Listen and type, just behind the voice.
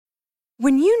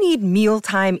When you need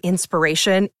mealtime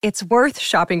inspiration, it's worth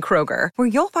shopping Kroger, where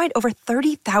you'll find over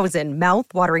 30,000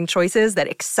 mouth-watering choices that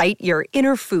excite your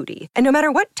inner foodie. And no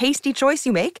matter what tasty choice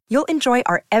you make, you'll enjoy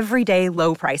our everyday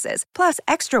low prices, plus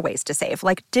extra ways to save,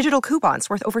 like digital coupons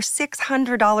worth over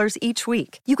 $600 each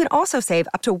week. You can also save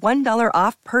up to $1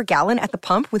 off per gallon at the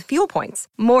pump with fuel points.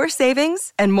 More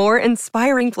savings and more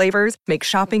inspiring flavors make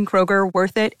shopping Kroger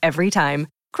worth it every time.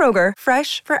 Kroger,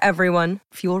 fresh for everyone.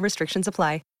 Fuel restrictions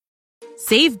apply.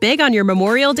 Save big on your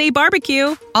Memorial Day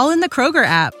barbecue, all in the Kroger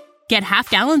app. Get half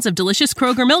gallons of delicious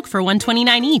Kroger milk for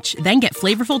 $1.29 each. Then get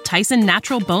flavorful Tyson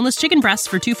natural boneless chicken breasts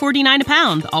for $2.49 a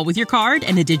pound, all with your card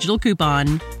and a digital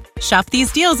coupon. Shop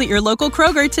these deals at your local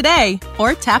Kroger today,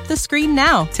 or tap the screen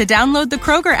now to download the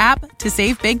Kroger app to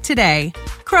save big today.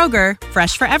 Kroger,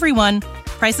 fresh for everyone.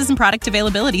 Prices and product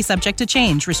availability subject to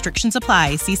change. Restrictions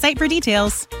apply. See site for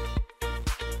details.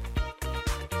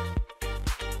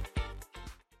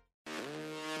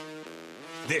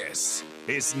 This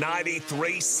is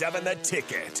 93.7 The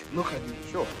Ticket. Look at me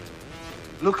short.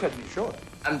 Look at me short.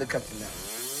 I'm the captain now.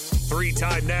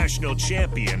 Three-time national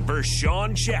champion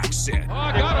Vershawn Jackson. Oh,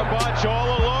 got a bunch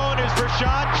all alone is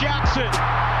Vershawn Jackson.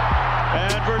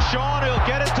 And Vershawn will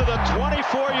get it to the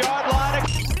 24-yard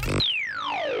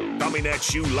line. Coming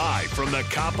at you live from the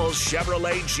Coppels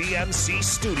Chevrolet GMC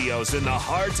studios in the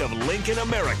heart of Lincoln,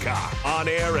 America. On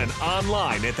air and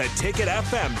online at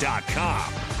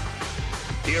theticketfm.com.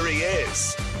 Here he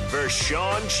is,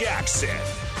 Vershawn Jackson.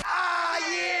 Ah,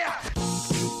 yeah!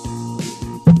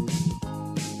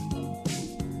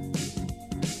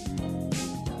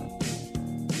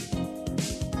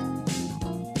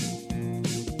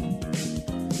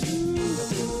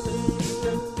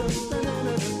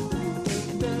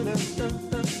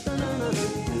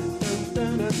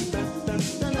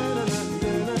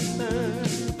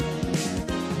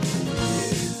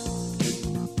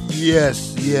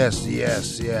 Yes.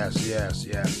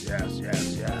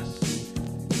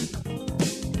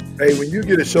 Hey, when you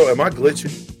get a show, am I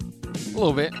glitching? A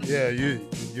little bit. Yeah,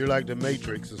 you're like the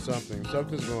Matrix or something.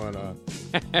 Something's going on.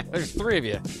 There's three of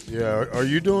you. Yeah, are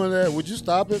you doing that? Would you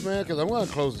stop it, man? Because I'm going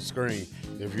to close the screen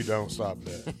if you don't stop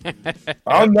that.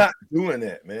 I'm not doing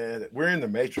that, man. We're in the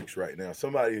Matrix right now.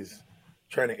 Somebody's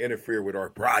trying to interfere with our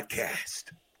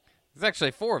broadcast. There's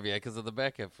actually four of you because of the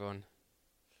backup phone.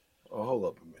 Oh, hold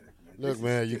up a minute. Look,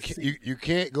 man, you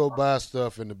can't go buy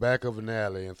stuff in the back of an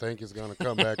alley and think it's gonna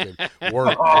come back and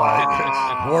work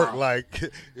like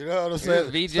you know what I'm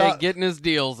saying? VJ getting his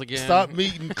deals again. Stop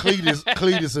meeting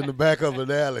Cletus in the back of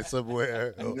an alley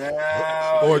somewhere,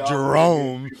 or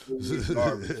Jerome.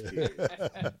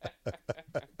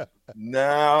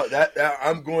 Now that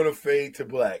I'm going to fade to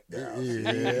black now.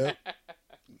 Yeah.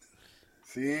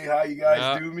 See how you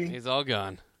guys do me? He's all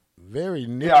gone. Very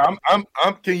nippy. Yeah, I'm.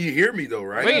 Can you hear me though?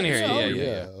 Right? We can hear you.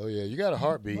 Yeah. Oh yeah. You got a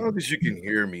heartbeat. As long as you can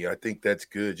hear me, I think that's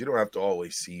good. You don't have to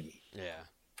always see me. Yeah.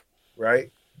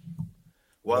 Right.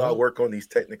 While I work on these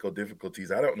technical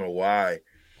difficulties, I don't know why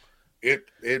it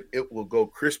will go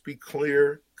crispy,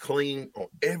 clear, clean on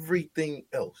everything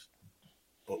else,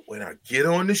 but when I get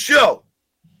on the show,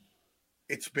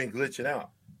 it's been glitching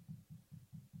out.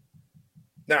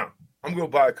 Now I'm going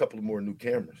to buy a couple of more new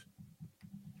cameras.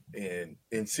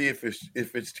 And see if it's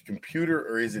the computer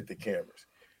or is it the cameras.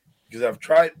 Because I've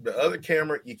tried the other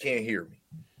camera, you can't hear me.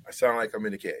 I sound like I'm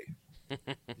in a cave.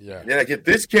 Yeah. Then I get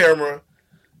this camera,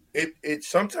 it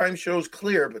sometimes shows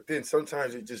clear, but then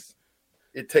sometimes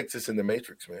it takes us in the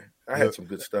Matrix, man. I had some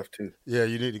good stuff too. Yeah,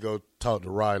 you need to go talk to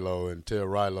Rilo and tell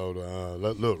Rilo to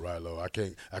look, Rilo,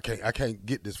 I can't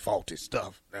get this faulty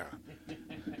stuff now.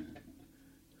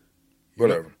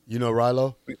 Whatever. You know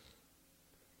Rilo?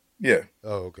 Yeah.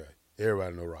 Oh, okay.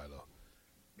 Everybody know Rilo.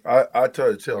 I try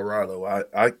to tell Rilo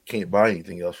I can't buy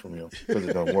anything else from him because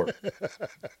it don't work.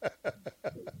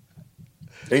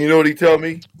 And you know what he tell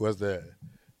me? What's that?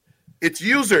 It's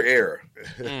user error.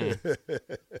 I'm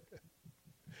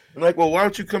like, well, why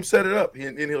don't you come set it up?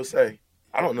 And he'll say,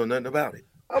 I don't know nothing about it.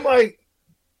 I'm like,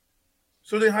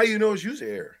 so then how you know it's user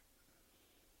error?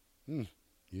 You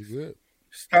good.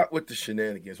 Stop with the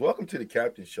shenanigans. Welcome to the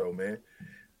Captain Show, man.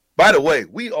 By the way,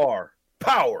 we are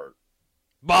powered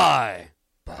by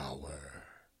power.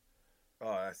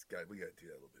 Oh, that's got. We got to do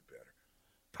that a little bit better.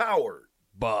 Powered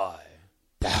by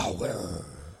power.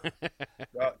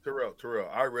 Terrell,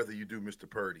 I'd rather you do Mr.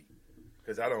 Purdy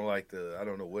because I don't like I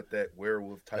don't know what that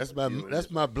werewolf type.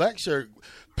 That's my black shirt.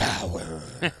 Power.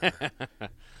 All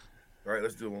right,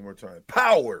 let's do it one more time.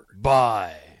 Powered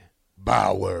by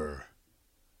Bauer.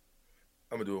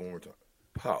 I'm gonna do it one more time.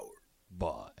 Powered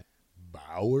by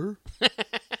Bauer.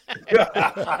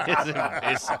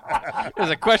 There's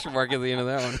a question mark at the end of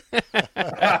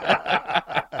that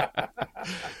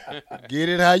Get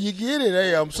it how you get it.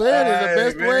 Hey, I'm saying it the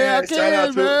best way I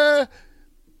can, man.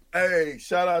 Hey,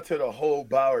 shout out to the whole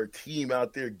Bauer team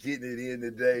out there getting it in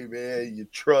today, man. Your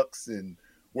trucks and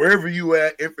wherever you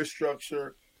at,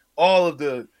 infrastructure, all of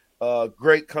the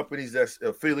great companies that's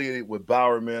affiliated with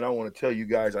Bauer, man. I want to tell you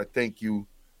guys, I thank you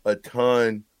a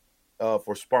ton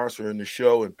for sponsoring the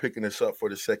show and picking us up for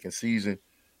the second season.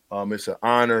 It's an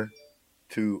honor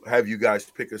to have you guys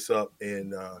pick us up,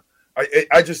 and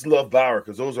I just love Bauer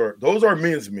because those are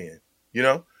men's men, you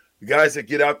know, the guys that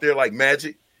get out there like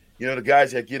magic. You know, the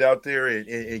guys that get out there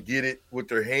and get it with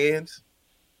their hands,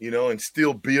 you know, and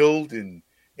still build and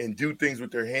do things with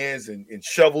their hands and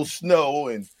shovel snow.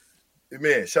 And,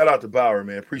 man, shout out to Bauer,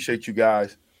 man. Appreciate you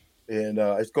guys. And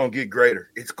it's going to get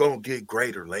greater. It's going to get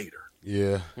greater later.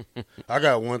 Yeah. I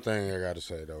got one thing I got to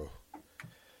say, though.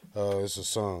 It's a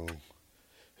song.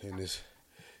 And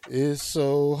it's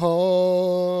so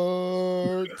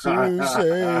hard to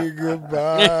say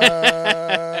goodbye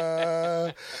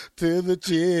to the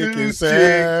chicken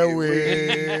sandwich.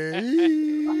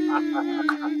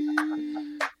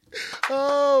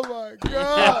 Oh, my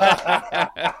God.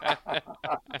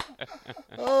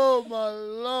 Oh, my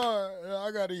Lord.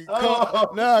 I got to eat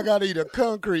now I got to eat a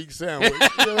concrete sandwich.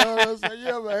 You know what I'm saying? You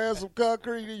ever had some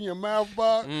concrete in your mouth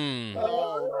box?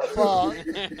 Oh, fuck.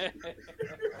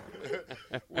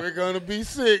 We're going to be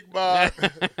sick, Bob.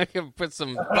 I can put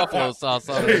some buffalo sauce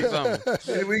on it or something.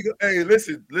 Hey,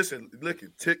 listen,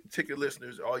 ticket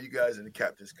listeners, all you guys in the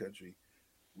Captain's Country,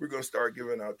 we're going to start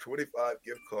giving out 25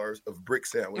 gift cards of brick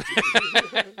sandwiches.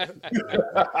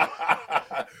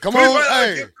 Come on,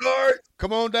 hey. Gift cards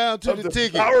come on down to the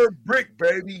ticket. Power brick,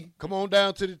 baby. Come on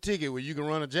down to the ticket where you can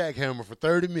run a jackhammer for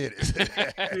 30 minutes.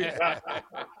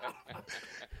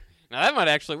 Now, that might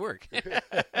actually work.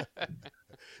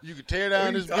 You can tear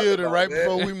down this building right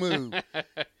before we move.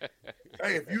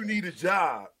 Hey, if you need a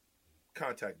job,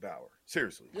 contact Bauer.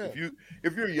 Seriously. Yeah.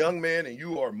 If you're a young man and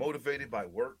you are motivated by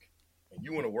work and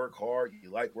you want to work hard, you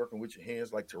like working with your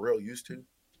hands like Terrell used to,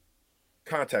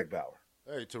 contact Bauer.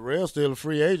 Hey, Terrell's still a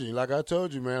free agent. Like I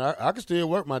told you, man, I can still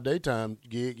work my daytime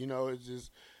gig. You know, it's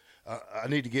just I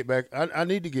need to get back. I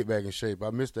need to get back in shape. I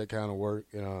miss that kind of work.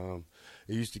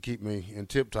 It used to keep me in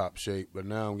tip-top shape, but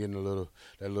now I'm getting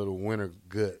that little winter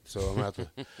gut. So I'm gonna have to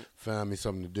find me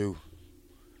something to do.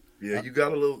 Yeah, you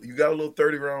got a little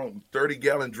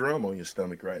 30-gallon drum on your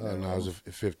stomach right now. No, I was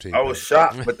at 15. I was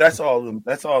shocked, but that's all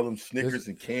them Snickers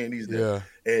and candies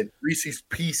and Reese's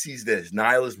Pieces that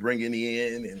Nyla's bringing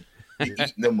in, and you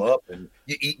eating them up, and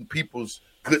you eating people's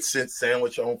good sense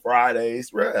sandwich on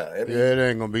Fridays. Right? I mean, it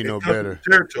ain't gonna be no better.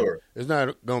 Territory. It's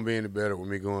not gonna be any better with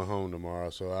me going home tomorrow.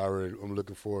 So I'm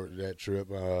looking forward to that trip.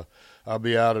 I'll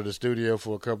be out of the studio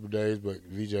for a couple of days, but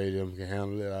VJ them can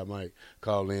handle it. I might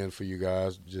call in for you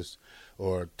guys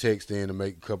or text in to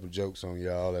make a couple of jokes on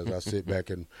y'all as I sit back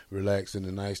and relax in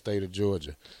the nice state of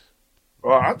Georgia.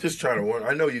 Well, I'm just trying to wonder.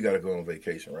 I know you got to go on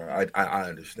vacation, right? I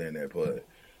understand that, but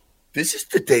this is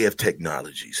the day of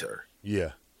technology, sir.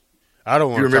 Yeah. I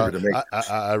don't want to talk.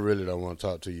 I really don't want to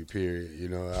talk to you, period. You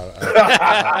know,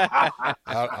 I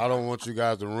don't want you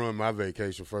guys to ruin my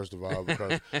vacation, first of all,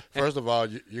 because, first of all,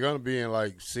 you're going to be in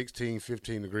like 16,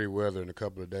 15-degree weather in a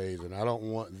couple of days, and I don't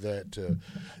want that to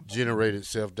generate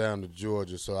itself down to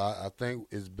Georgia. So I think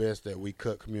it's best that we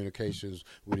cut communications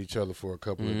with each other for a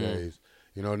couple of days.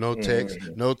 You know, no text,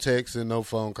 and no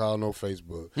phone call, no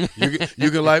Facebook. You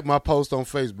can like my post on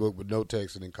Facebook, but no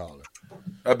texting and calling.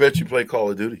 I bet you play Call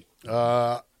of Duty.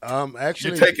 I'm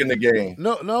actually you're taking the game.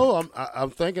 No, I'm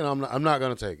thinking I'm not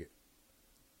going to take it.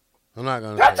 I'm not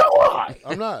going to. That's a lie.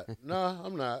 I'm not. No,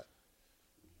 I'm not.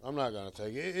 I'm not going to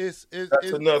take it.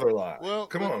 That's another lie. Well,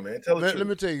 come on, man. Tell the truth. Let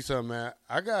me tell you something, man.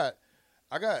 I got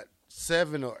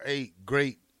 7 or 8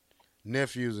 great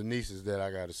nephews and nieces that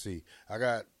I got to see. I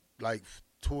got like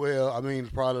 12. I mean,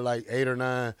 probably like 8 or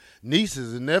 9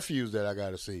 nieces and nephews that I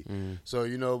got to see.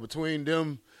 So between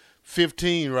them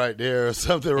 15 right there or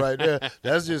something right there.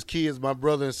 That's just kids my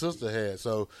brother and sister had.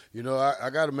 So,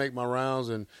 I got to make my rounds,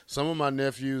 and some of my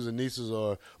nephews and nieces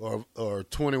are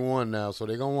 21 now, so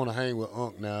they're going to want to hang with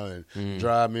Unc now and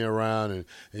drive me around.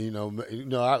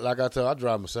 And I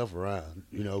drive myself around,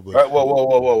 but. Right,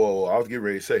 whoa. I was getting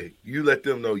ready to say, you let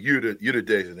them know you're the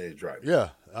designated driver. Yeah.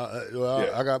 I'm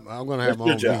going to have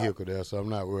my own vehicle there, so I'm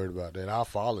not worried about that. I'll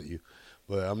follow you,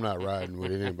 but I'm not riding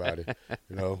with anybody,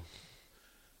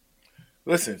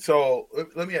 Listen, so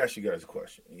let me ask you guys a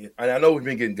question. And I know we've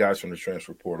been getting guys from the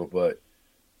transfer portal, but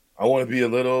I want to be a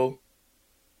little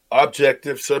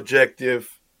objective, subjective,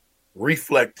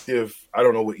 reflective. I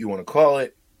don't know what you want to call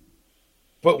it.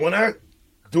 But when I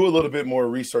do a little bit more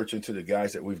research into the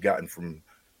guys that we've gotten from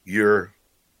your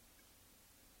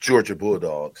Georgia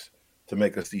Bulldogs to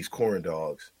make us these corn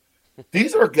dogs.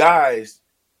 These are guys,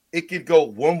 it could go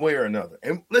one way or another.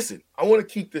 And listen, I want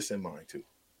to keep this in mind too.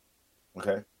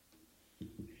 Okay?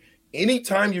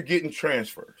 Anytime you're getting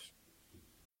transfers,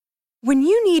 When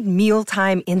you need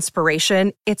mealtime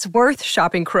inspiration, it's worth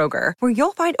shopping Kroger, where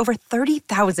you'll find over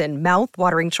 30,000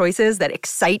 mouth-watering choices that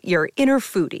excite your inner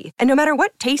foodie. And no matter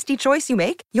what tasty choice you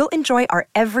make, you'll enjoy our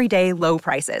everyday low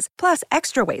prices, plus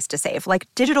extra ways to save, like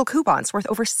digital coupons worth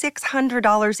over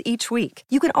 $600 each week.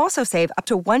 You can also save up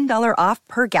to $1 off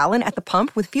per gallon at the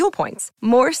pump with fuel points.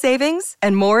 More savings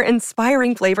and more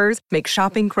inspiring flavors make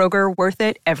shopping Kroger worth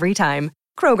it every time.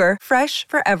 Kroger, fresh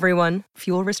for everyone.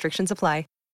 Fuel restrictions apply.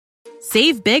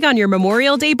 Save big on your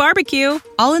Memorial Day barbecue,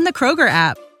 all in the Kroger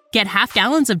app. Get half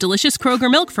gallons of delicious Kroger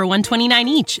milk for $1.29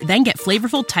 each. Then get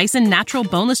flavorful Tyson natural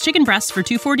boneless chicken breasts for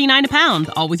 $2.49 a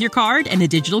pound, all with your card and a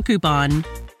digital coupon.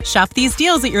 Shop these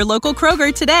deals at your local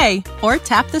Kroger today, or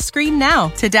tap the screen now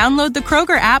to download the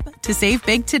Kroger app to save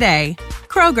big today.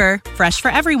 Kroger, fresh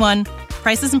for everyone.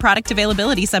 Prices and product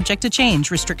availability subject to change.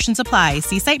 Restrictions apply.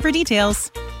 See site for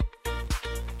details.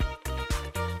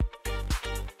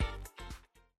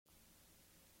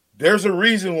 there's a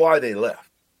reason why they left.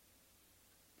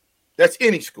 That's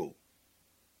any school.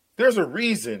 There's a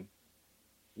reason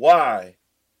why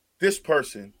this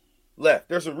person left.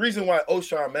 There's a reason why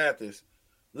O'Shawn Mathis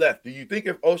left. Do you think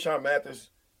if O'Shawn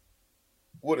Mathis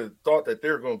would have thought that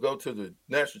they were going to go to the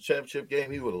national championship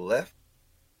game, he would have left?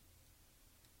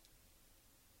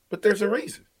 But there's a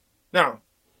reason. Now,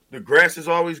 the grass is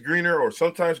always greener or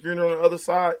sometimes greener on the other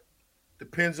side.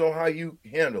 Depends on how you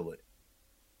handle it.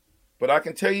 But I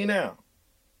can tell you now,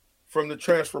 from the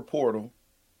transfer portal,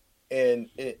 and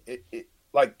it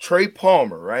like Trey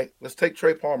Palmer, right? Let's take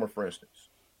Trey Palmer, for instance.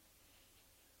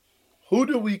 Who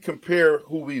do we compare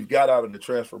who we've got out of the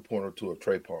transfer portal to a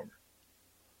Trey Palmer?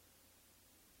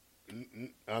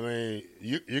 I mean,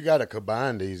 you got to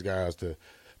combine these guys to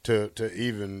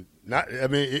even not. I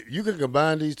mean, you can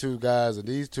combine these two guys, and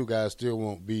these two guys still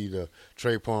won't be the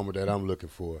Trey Palmer that I'm looking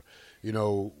for. You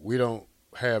know, we don't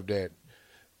have that.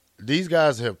 These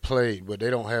guys have played, but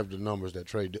they don't have the numbers that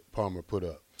Trey Palmer put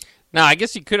up. Now, I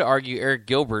guess you could argue Eric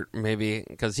Gilbert maybe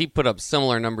because he put up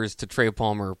similar numbers to Trey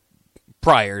Palmer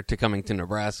prior to coming to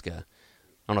Nebraska.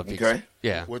 I don't know if Okay.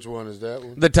 Yeah. Which one is that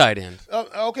one? The tight end.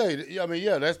 Okay. I mean,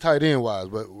 yeah, that's tight end wise,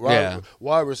 but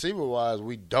wide receiver wise,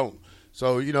 we don't.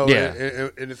 So, you know,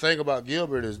 and the thing about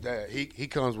Gilbert is that he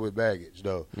comes with baggage,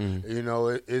 though. Mm-hmm. You know,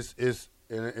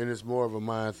 it's more of a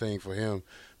mind thing for him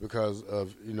because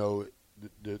of, you know,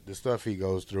 the stuff he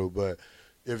goes through. But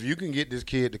if you can get this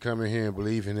kid to come in here and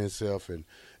believe in himself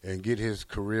and get his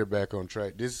career back on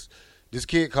track, this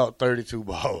kid caught 32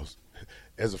 balls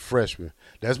as a freshman.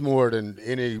 That's more than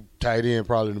any tight end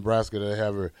probably in Nebraska that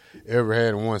ever had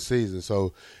in one season.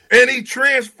 So, Any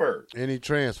transfer.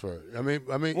 I mean,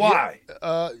 why?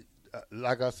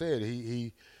 Like I said,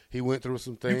 he went through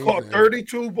some things. You caught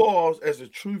 32 balls as a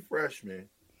true freshman,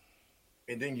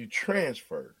 and then you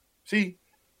transferred. See,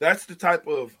 that's the type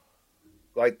of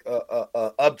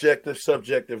objective,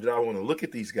 subjective that I want to look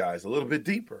at these guys a little bit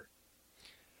deeper.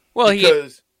 Well, go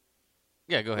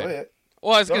ahead. Go ahead.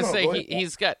 Well, I was going to say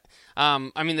he's got.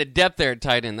 I mean, the depth there at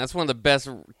tight end. That's one of the best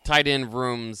tight end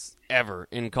rooms ever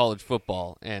in college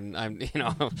football, and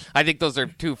I think those are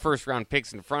 2 first-round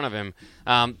picks in front of him.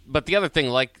 But the other thing,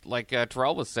 like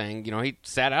Terrell was saying, he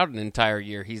sat out an entire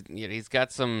year. He's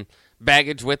got some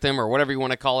baggage with him, or whatever you want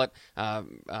to call it,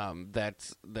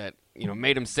 that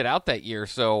made him sit out that year.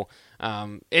 So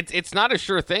it's not a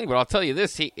sure thing. But I'll tell you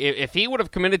this: if he would have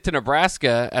committed to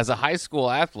Nebraska as a high school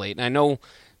athlete, and I know.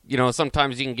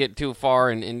 Sometimes you can get too far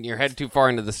and your head too far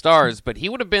into the stars, but he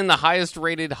would have been the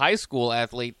highest-rated high school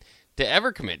athlete to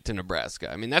ever commit to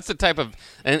Nebraska. I mean, that's the type of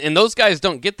and those guys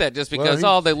don't get that just because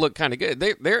they look kind of good.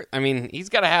 I mean, he's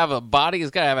got to have a body, he's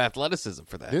got to have athleticism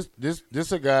for that.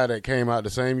 This a guy that came out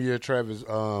the same year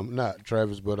not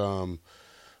Travis, but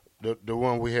the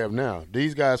one we have now.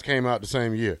 These guys came out the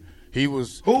same year. Who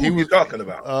are you talking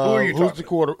about? Who are you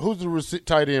Who's the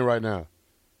tight end right now?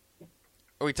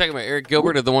 Are we talking about Eric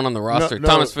Gilbert or the one on the roster? No,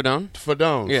 Thomas Fadone?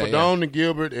 Fadone. Yeah, Fadone and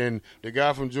Gilbert and the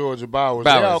guy from Georgia, Bowers.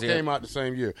 They all came out the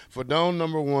same year. Fadone,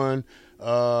 number 1.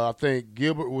 I think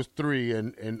Gilbert was 3,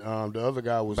 and the other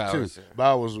guy was Bowers, 2. Yeah.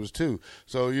 Bowers was 2.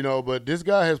 So, but this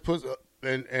guy has put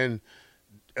and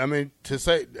I mean, to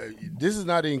say this is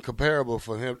not even comparable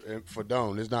for him and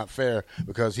Fadone. It's not fair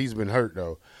because he's been hurt,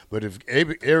 though. But if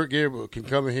Eric Gilbert can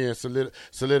come in here and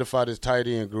solidify this tight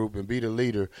end group and be the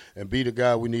leader and be the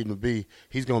guy we need him to be,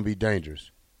 he's going to be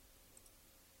dangerous.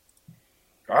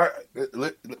 All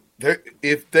right.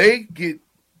 If they get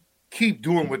keep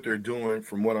doing what they're doing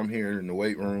from what I'm hearing in the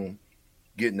weight room,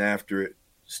 getting after it,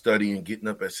 studying, getting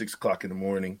up at 6 o'clock in the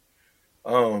morning.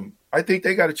 I think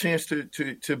they got a chance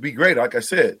to be great. Like I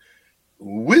said,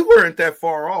 we weren't that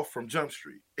far off from Jump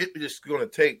Street. It's just going to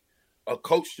take a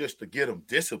coach just to get them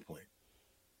disciplined.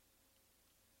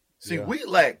 See, we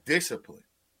lack discipline.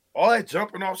 All that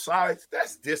jumping off sides,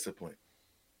 that's discipline.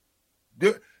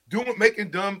 Making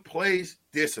dumb plays,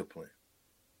 discipline.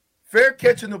 Fair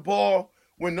catching the ball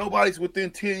when nobody's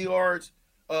within 10 yards,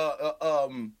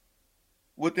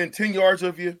 within 10 yards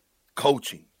of you,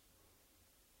 coaching.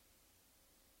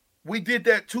 We did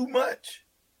that too much.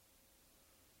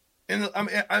 And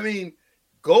I mean,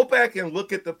 go back and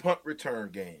look at the punt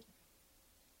return game.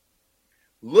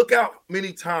 Look how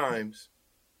many times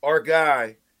our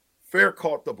guy fair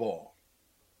caught the ball.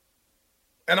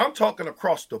 And I'm talking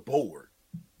across the board.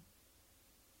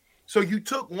 So you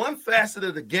took one facet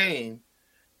of the game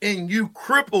and you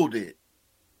crippled it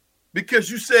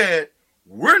because you said,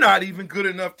 we're not even good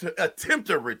enough to attempt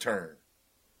a return.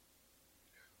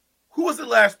 Who was the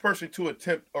last person to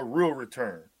attempt a real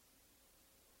return?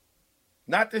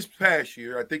 Not this past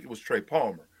year. I think it was Trey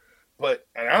Palmer. And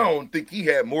I don't think he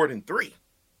had more than 3.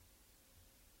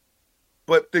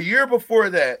 But the year before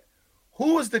that,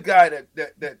 who was the guy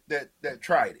that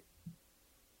tried it?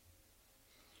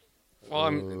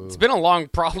 Well, it's been a long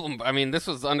problem. I mean, this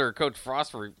was under Coach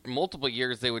Frost for multiple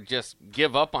years. They would just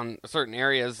give up on certain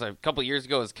areas. A couple of years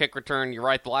ago, it was kick return. You're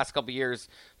right. The last couple of years,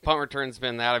 punt return's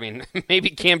been that. I mean, maybe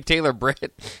Cam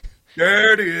Taylor-Britt.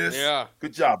 There it is. Yeah.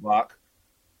 Good job, Bach.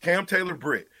 Cam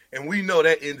Taylor-Britt. And we know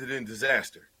that ended in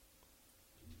disaster.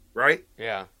 Right?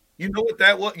 Yeah. You know what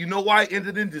that was? You know why it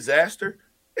ended in disaster?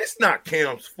 It's not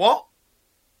Cam's fault.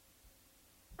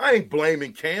 I ain't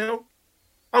blaming Cam.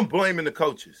 I'm blaming the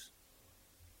coaches.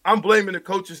 I'm blaming the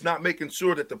coaches not making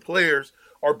sure that the players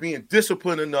are being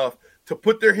disciplined enough to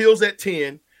put their heels at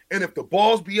 10, and if the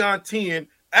ball's beyond 10,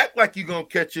 act like you're going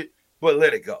to catch it, but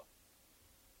let it go.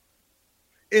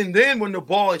 And then when the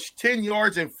ball is 10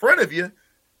 yards in front of you,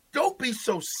 don't be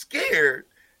so scared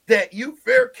that you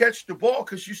fair catch the ball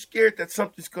because you're scared that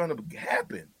something's going to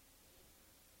happen.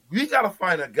 We got to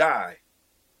find a guy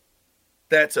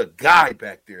that's a guy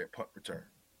back there at punt return.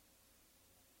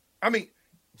 I mean,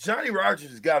 Johnny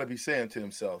Rodgers has got to be saying to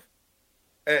himself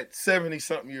at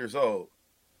 70-something years old,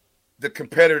 the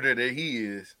competitor that he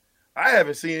is, I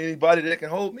haven't seen anybody that can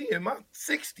hold me in my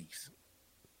 60s.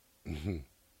 Mm-hmm.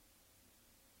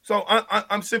 So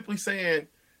I'm simply saying,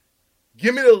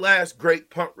 give me the last great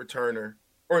punt returner,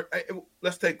 or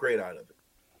let's take great out of it.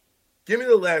 Give me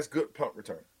the last good punt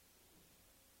returner.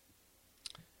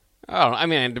 Oh, I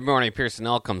mean, DeMornay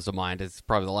Pearsonell comes to mind. It's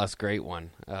probably the last great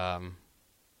one.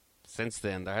 Since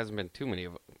then, there hasn't been too many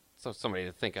of somebody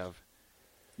to think of.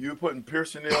 You're putting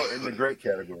Pearsonell in the great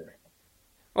category.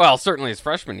 Well, certainly his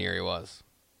freshman year he was.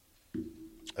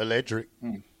 Electric.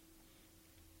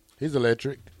 He's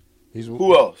electric.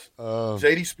 Who else?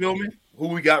 J.D. Spillman, who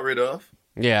we got rid of.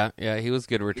 Yeah, he was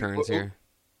good returns here.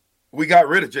 We got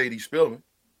rid of J.D. Spillman.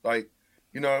 Like,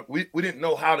 we didn't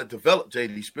know how to develop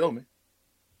J.D. Spillman.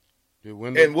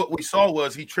 And what we saw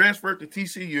was he transferred to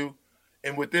TCU,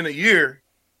 and within a year,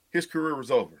 his career was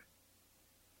over.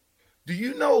 Do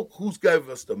you know who's gave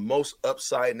us the most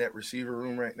upside in that receiver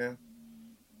room right now?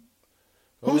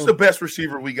 Who's the best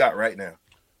receiver we got right now?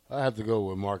 I have to go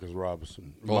with Marcus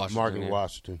Robinson. Marcus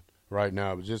Washington right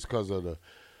now, but just because of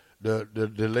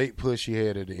the late push he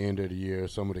had at the end of the year,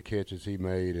 some of the catches he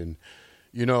made, and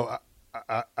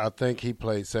I think he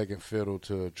played second fiddle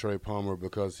to Trey Palmer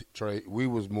because we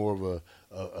was more of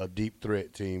a deep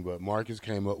threat team, but Marcus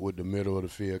came up with the middle of the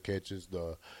field catches,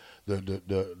 the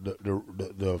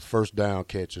first down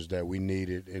catches that we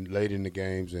needed and late in the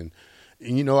games, and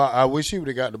I wish he would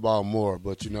have got the ball more,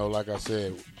 but like I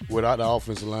said, without the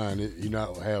offensive line, you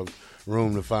don't have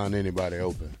room to find anybody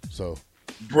open. So,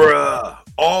 bruh,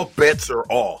 all bets are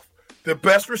off. The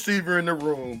best receiver in the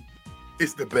room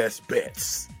is the best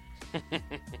bets.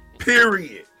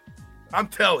 Period. I'm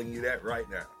telling you that right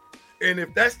now. And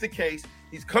if that's the case,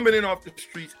 he's coming in off the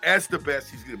streets as the best.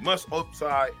 He's getting much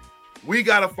upside. We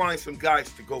got to find some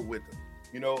guys to go with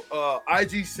him.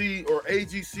 IGC or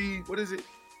AGC, what is it?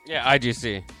 Yeah,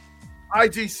 IGC.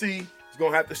 IGC is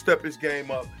going to have to step his game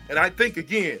up. And I think,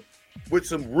 again, with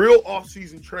some real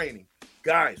offseason training,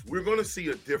 guys, we're going to see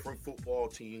a different football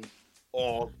team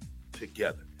all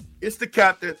together. It's the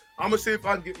captain. I'm going to see if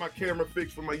I can get my camera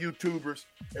fixed for my YouTubers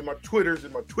and my Twitters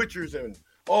and my Twitchers and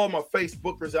all my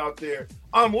Facebookers out there.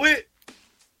 I'm with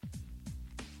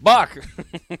Bach.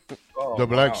 The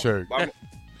black shirt.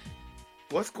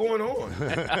 What's going on?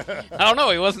 I don't know.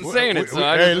 He wasn't saying it. So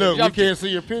hey, look, we can't see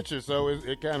your picture, so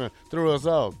it kind of threw us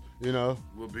off. You know.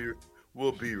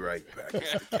 We'll be right back.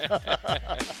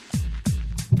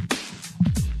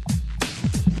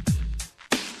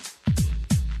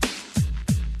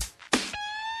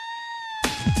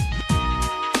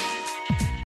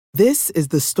 This is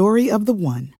the story of the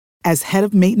one. As head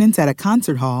of maintenance at a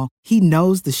concert hall, he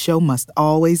knows the show must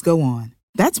always go on.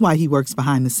 That's why he works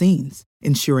behind the scenes,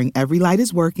 ensuring every light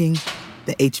is working,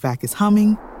 the HVAC is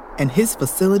humming, and his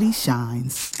facility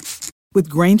shines. With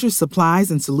Grainger's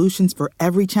supplies and solutions for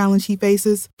every challenge he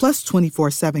faces, plus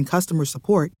 24/7 customer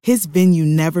support, his venue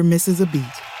never misses a beat.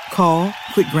 Call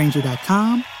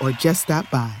quickgrainger.com or just stop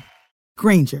by.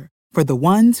 Grainger, for the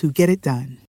ones who get it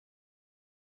done.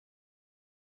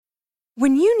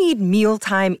 When you need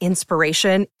mealtime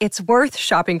inspiration, it's worth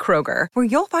shopping Kroger, where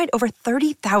you'll find over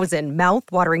 30,000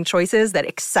 mouth-watering choices that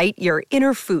excite your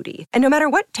inner foodie. And no matter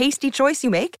what tasty choice you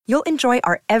make, you'll enjoy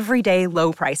our everyday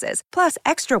low prices, plus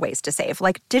extra ways to save,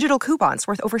 like digital coupons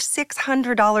worth over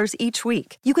 $600 each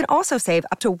week. You can also save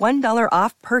up to $1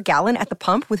 off per gallon at the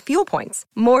pump with fuel points.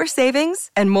 More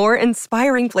savings and more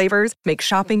inspiring flavors make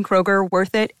shopping Kroger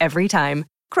worth it every time.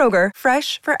 Kroger,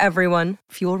 fresh for everyone.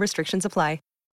 Fuel restrictions apply.